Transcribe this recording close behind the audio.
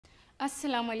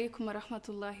Assalamu alaikum wa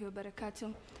rahmatullahi wa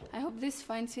barakatuh. I hope this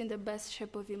finds you in the best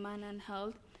shape of iman and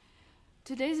health.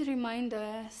 Today's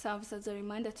reminder serves as a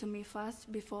reminder to me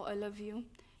first before all of you,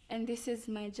 and this is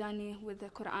my journey with the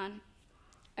Qur'an.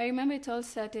 I remember it all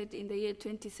started in the year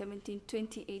 2017,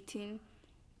 2018,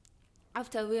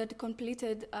 after we had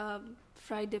completed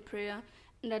Friday prayer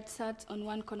and had sat on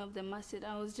one corner of the masjid.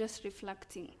 I was just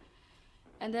reflecting.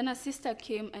 And then a sister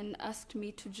came and asked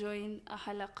me to join a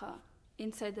halaqah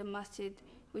inside the masjid,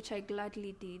 which I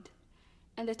gladly did.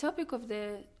 And the topic of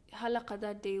the halaqah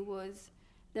that day was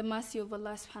the mercy of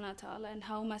Allah subhanahu wa ta'ala and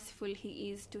how merciful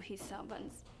He is to His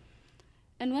servants.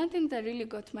 And one thing that really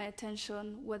got my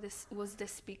attention was the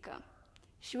speaker.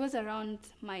 She was around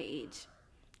my age,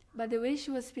 but the way she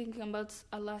was speaking about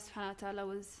Allah subhanahu wa ta'ala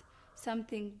was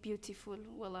something beautiful,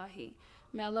 wallahi.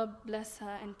 May Allah bless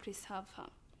her and preserve her.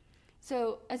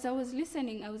 So as I was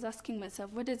listening, I was asking myself,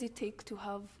 what does it take to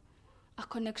have a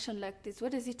connection like this?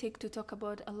 What does it take to talk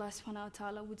about Allah subhanahu wa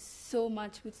ta'ala with so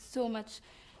much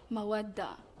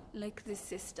mawadda, like this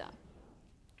sister?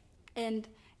 And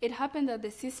it happened that the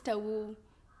sister who,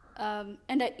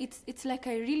 it's like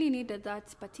I really needed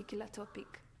that particular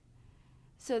topic.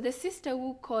 So the sister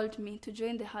who called me to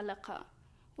join the halaqah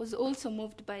was also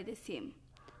moved by the same.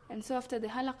 And so after the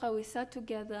halaqah, we sat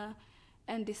together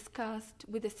and discussed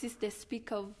with the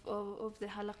speaker of the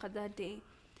halaqah that day.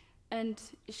 And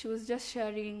she was just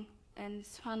sharing, and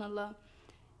subhanAllah,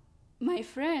 my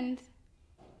friend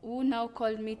who now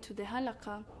called me to the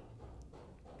halaqah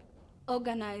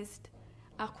organized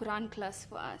a Quran class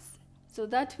for us. So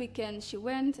that weekend she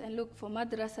went and looked for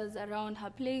madrasas around her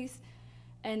place,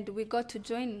 and we got to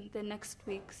join the next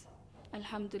weeks,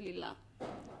 alhamdulillah.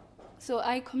 So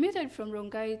I commuted from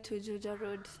Rongai to Juja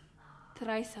Road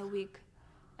thrice a week,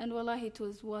 and wallahi, it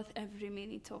was worth every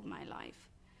minute of my life.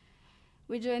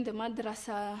 We joined the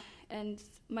madrasa, and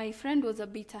my friend was a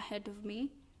bit ahead of me.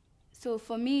 So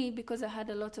for me, because I had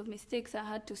a lot of mistakes, I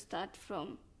had to start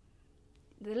from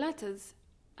the letters,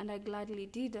 and I gladly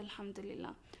did,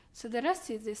 alhamdulillah. So the rest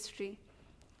is history.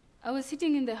 I was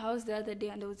sitting in the house the other day,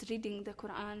 and I was reading the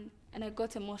Qur'an, and I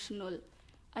got emotional.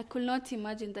 I could not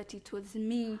imagine that it was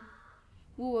me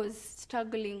who was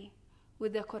struggling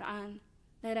with the Qur'an,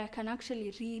 that I can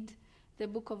actually read the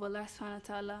book of Allah subhanahu wa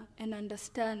ta'ala and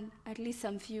understand at least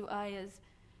some few ayahs.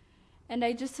 And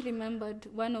I just remembered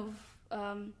one of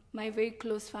my very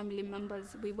close family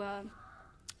members. We were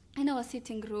in our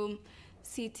sitting room,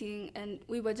 and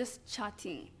we were just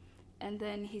chatting. And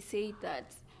then he said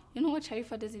that, you know what,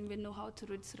 Sharifa doesn't even know how to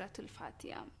read Surah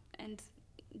Al-Fatiha. And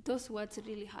those words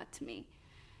really hurt me.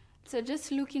 So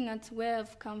just looking at where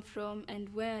I've come from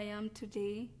and where I am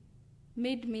today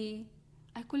made me,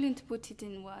 I couldn't put it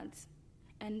in words.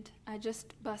 And I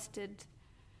just busted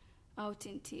out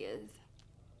in tears.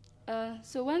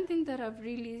 So one thing that I've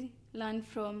really learned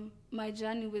from my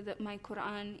journey with my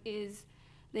Quran is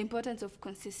the importance of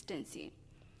consistency.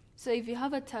 So if you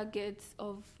have a target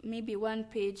of maybe one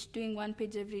page, doing one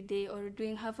page every day, or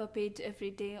doing half a page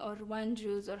every day, or one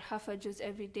juz or half a juz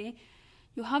every day,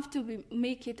 you have to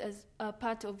make it as a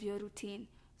part of your routine.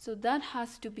 So that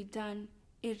has to be done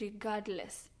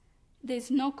irregardless.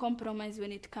 There's no compromise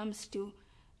when it comes to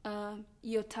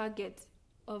your target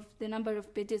of the number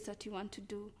of pages that you want to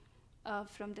do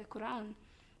from the Quran.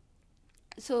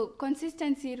 So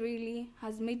consistency really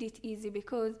has made it easy,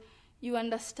 because you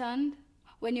understand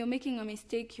when you're making a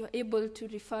mistake, you're able to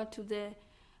refer to the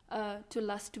to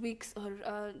last week's or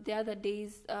the other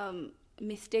day's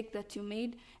mistake that you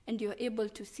made, and you're able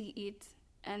to see it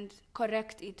and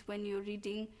correct it when you're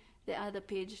reading the other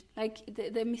page. Like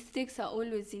the mistakes are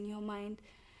always in your mind.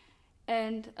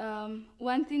 And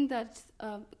one thing that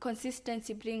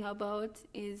consistency brings about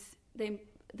is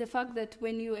the fact that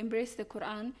when you embrace the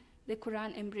Quran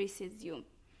embraces you.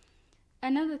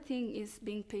 Another thing is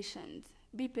being patient.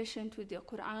 Be patient with your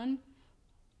Quran.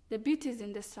 The beauty is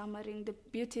in the suffering, the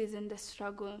beauty is in the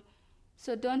struggle.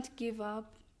 So don't give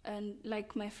up. And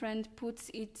like my friend puts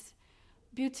it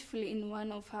beautifully in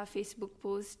one of her Facebook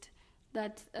posts,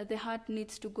 that the heart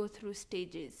needs to go through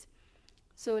stages.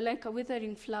 So like a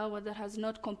withering flower that has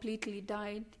not completely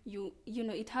died, you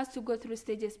know, it has to go through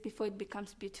stages before it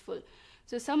becomes beautiful.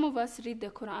 So some of us read the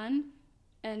Quran,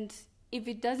 and if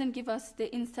it doesn't give us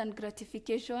the instant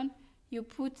gratification, you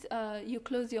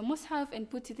close your mushaf and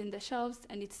put it in the shelves,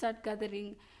 and it starts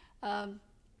gathering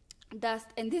dust.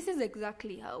 And this is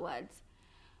exactly her words.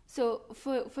 So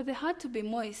for the heart to be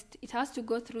moist, it has to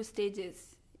go through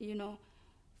stages, you know,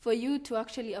 for you to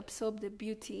actually absorb the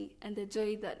beauty and the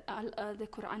joy that the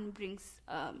Quran brings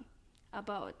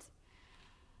about,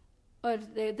 or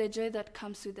the joy that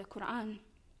comes with the Quran.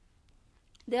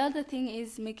 The other thing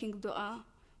is making dua.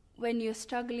 When you're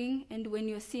struggling and when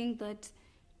you're seeing that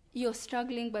you're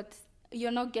struggling but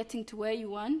you're not getting to where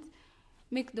you want,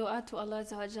 make dua to Allah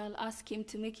Azza wa Jal. Ask Him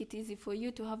to make it easy for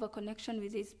you to have a connection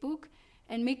with His book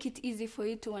and make it easy for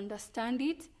you to understand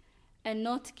it and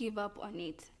not give up on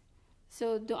it.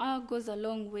 So dua goes a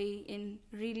long way in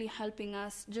really helping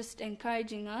us, just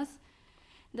encouraging us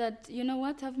that, you know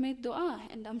what, I've made dua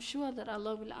and I'm sure that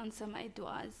Allah will answer my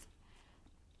duas.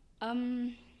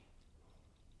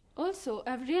 Also,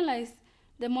 I've realized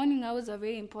the morning hours are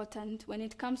very important when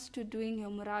it comes to doing your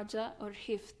muraja or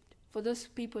hifd, for those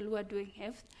people who are doing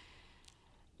hifd,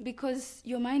 because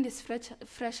your mind is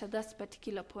fresh at that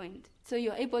particular point. So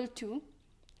you're able to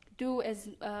do as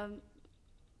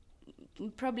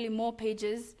probably more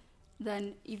pages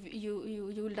than if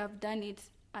you would have done it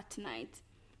at night.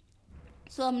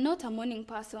 So I'm not a morning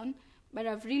person, but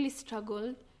I've really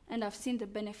struggled and I've seen the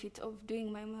benefit of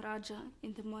doing my muraja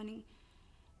in the morning.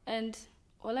 And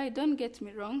wallahi, don't get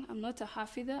me wrong, I'm not a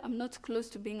hafidha, I'm not close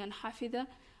to being an hafidha.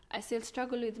 I still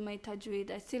struggle with my tajweed,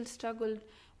 I still struggle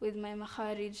with my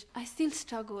makharij, I still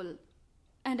struggle.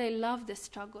 And I love the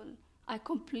struggle. I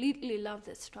completely love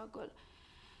the struggle.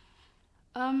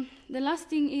 The last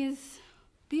thing is,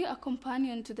 be a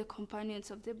companion to the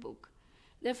companions of the book.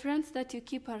 The friends that you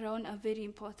keep around are very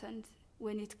important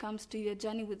when it comes to your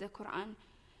journey with the Qur'an.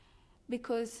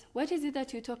 Because what is it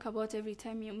that you talk about every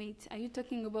time you meet? Are you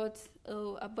talking about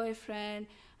a boyfriend?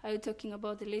 Are you talking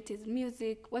about the latest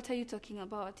music? What are you talking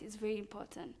about? It's very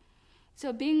important.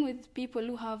 So being with people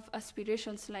who have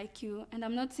aspirations like you, and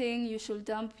I'm not saying you should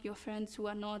dump your friends who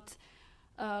are not,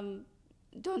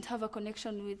 don't have a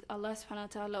connection with Allah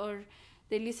subhanahu wa ta'ala, or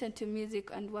they listen to music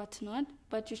and whatnot,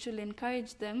 but you should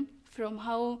encourage them from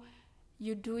how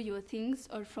you do your things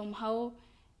or from how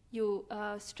you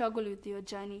struggle with your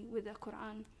journey with the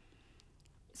Qur'an.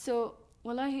 So,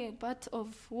 wallahi, part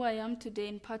of who I am today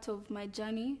and part of my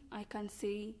journey, I can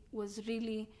say, was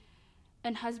really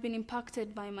and has been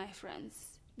impacted by my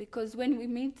friends. Because when we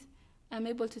meet, I'm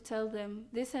able to tell them,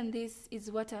 this and this is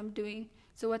what I'm doing,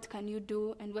 so what can you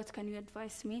do and what can you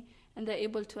advise me? And they're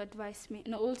able to advise me.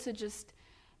 And also just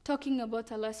talking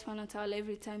about Allah subhanahu wa ta'ala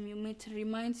every time you meet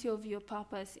reminds you of your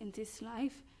purpose in this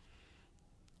life.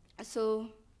 So,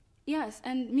 yes,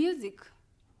 and music.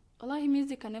 Wallahi,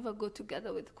 music can never go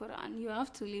together with Quran. You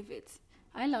have to live it.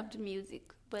 I loved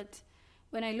music, but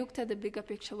when I looked at the bigger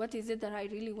picture, what is it that I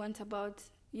really want about,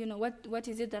 what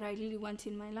is it that I really want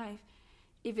in my life?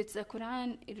 If it's the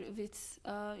Quran, if it's,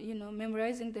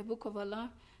 memorizing the book of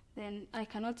Allah, then I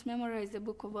cannot memorize the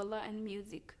book of Allah and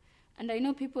music. And I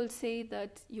know people say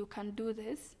that you can do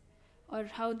this, or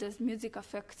how does music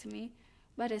affect me?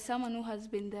 But as someone who has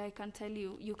been there, I can tell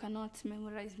you, you cannot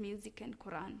memorize music and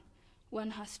Quran.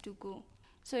 One has to go.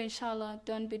 So inshallah,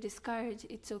 don't be discouraged.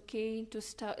 It's okay to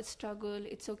struggle.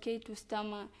 It's okay to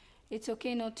stammer. It's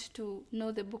okay not to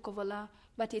know the book of Allah,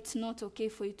 but it's not okay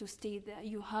for you to stay there.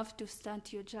 You have to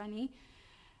start your journey.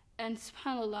 And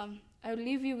subhanallah, I'll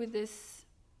leave you with this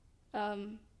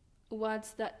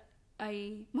words that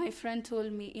my friend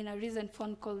told me in a recent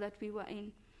phone call that we were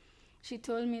in. She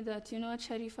told me that, you know what,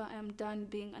 Sharifa, I am done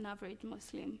being an average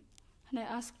Muslim. And I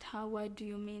asked her, what do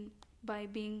you mean by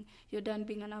you're done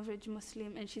being an average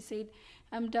Muslim? And she said,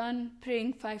 I'm done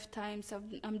praying 5 times.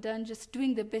 I'm done just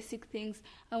doing the basic things.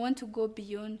 I want to go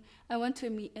beyond. I want to,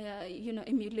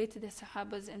 emulate the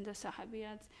Sahabas and the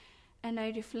Sahabiyats. And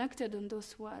I reflected on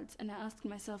those words and I asked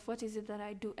myself, what is it that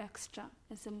I do extra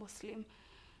as a Muslim?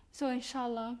 So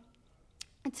inshallah,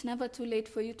 it's never too late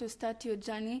for you to start your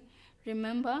journey.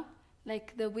 Remember,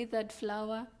 like the withered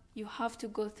flower, you have to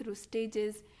go through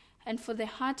stages. And for the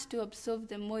heart to absorb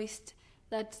the moist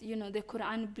that, the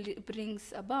Quran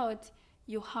brings about,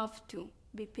 you have to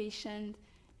be patient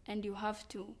and you have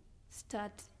to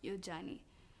start your journey.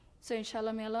 So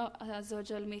inshallah, may Allah Azza wa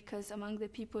Jal make us among the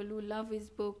people who love His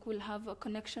book, will have a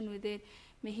connection with it.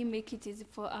 May He make it easy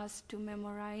for us to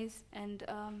memorize. And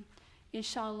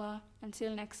inshallah,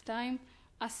 until next time,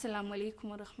 Assalamu alaikum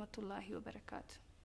wa rahmatullahi wa barakatuh.